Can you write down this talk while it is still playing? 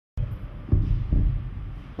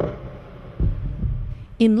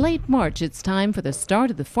In late March, it's time for the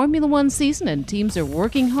start of the Formula One season, and teams are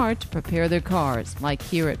working hard to prepare their cars. Like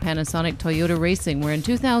here at Panasonic Toyota Racing, where in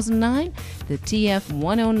 2009, the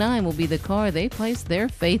TF109 will be the car they place their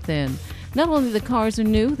faith in. Not only the cars are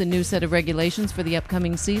new, the new set of regulations for the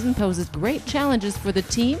upcoming season poses great challenges for the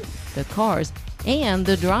team, the cars, and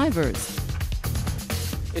the drivers.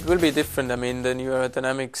 It will be different. I mean, the new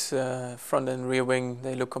aerodynamics, front and rear wing,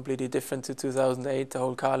 they look completely different to 2008. The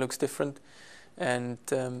whole car looks different. And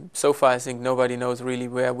so far, I think nobody knows really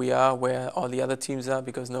where we are, where all the other teams are,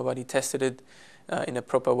 because nobody tested it in a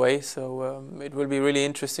proper way. So it will be really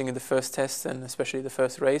interesting in the first test and especially the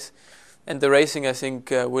first race. And the racing, I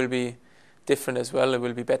think, will be different as well. It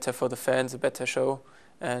will be better for the fans, a better show,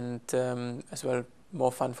 and as well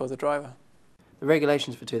more fun for the driver. The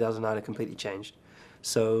regulations for 2009 are completely changed.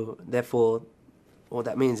 So therefore, what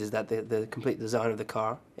that means is that the complete design of the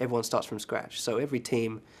car, everyone starts from scratch. So every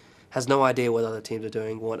team has no idea what other teams are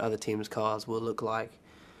doing, what other teams' cars will look like.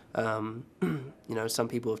 You know, some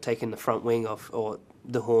people have taken the front wing or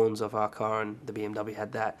the horns of our car, and the BMW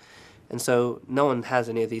had that. And so no one has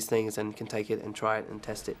any of these things and can take it and try it and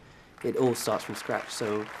test it. It all starts from scratch,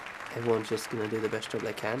 so everyone's just going to do the best job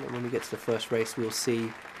they can. And when we get to the first race, we'll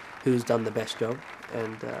see who's done the best job.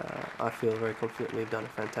 And I feel very confident we've done a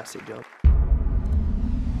fantastic job.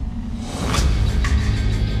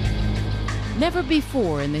 Never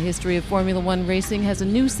before in the history of Formula One racing has a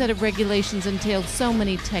new set of regulations entailed so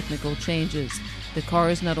many technical changes. The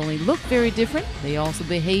cars not only look very different, they also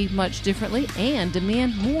behave much differently and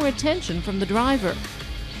demand more attention from the driver.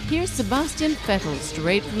 Here's Sebastian Vettel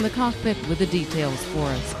straight from the cockpit with the details for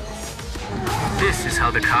us. This is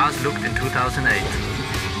how the cars looked in 2008.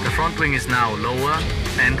 The front wing is now lower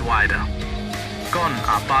and wider. Gone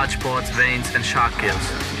are barge boards, vanes and shark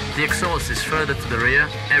gills. The exhaust is further to the rear,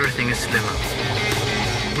 everything is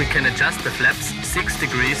slimmer. We can adjust the flaps 6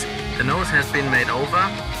 degrees, the nose has been made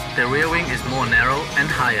over, the rear wing is more narrow and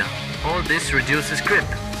higher. All this reduces grip,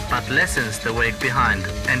 but lessens the wake behind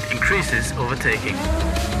and increases overtaking.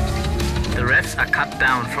 The revs are cut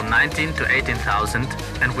down from 19 to 18,000,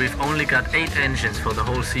 and we've only got 8 engines for the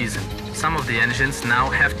whole season. Some of the engines now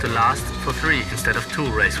have to last for 3 instead of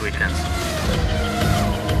 2 race weekends.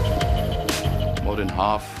 More than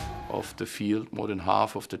half of the field, more than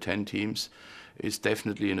half of the 10 teams is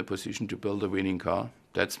definitely in a position to build a winning car.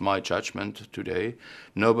 That's my judgment today.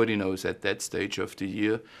 Nobody knows at that stage of the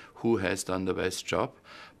year who has done the best job.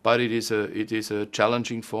 But it is a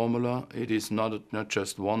challenging formula. It is not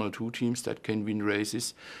just 1 or 2 teams that can win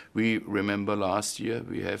races. We remember last year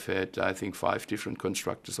we have had, I think, 5 different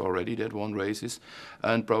constructors already that won races,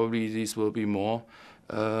 and probably these will be more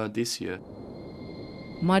this year.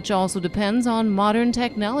 Much also depends on modern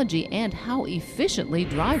technology and how efficiently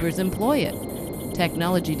drivers employ it.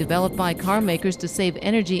 Technology developed by car makers to save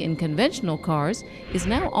energy in conventional cars is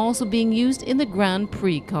now also being used in the Grand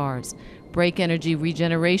Prix cars. Brake energy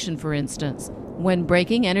regeneration, for instance. When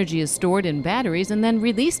braking, energy is stored in batteries and then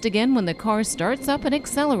released again when the car starts up and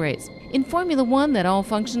accelerates. In Formula One, that all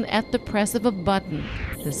function at the press of a button.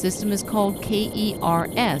 The system is called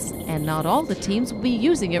KERS, and not all the teams will be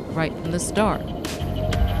using it right from the start.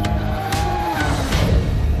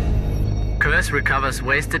 KERS recovers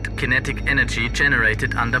wasted kinetic energy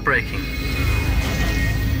generated under braking.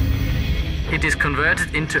 It is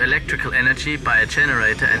converted into electrical energy by a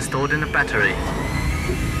generator and stored in a battery.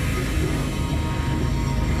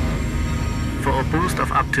 For a boost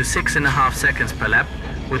of up to 6.5 seconds per lap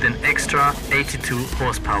with an extra 82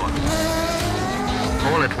 horsepower.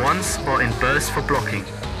 All at once or in bursts for blocking.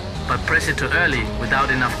 But press it too early without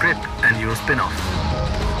enough grip and you'll spin off.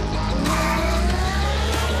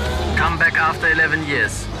 Come back after 11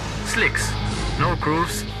 years. Slicks, no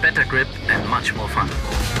grooves, better grip and much more fun.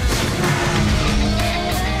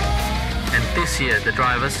 And this year the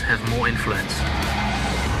drivers have more influence.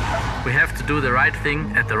 We have to do the right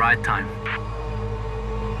thing at the right time.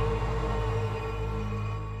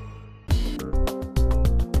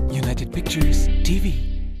 United Pictures TV.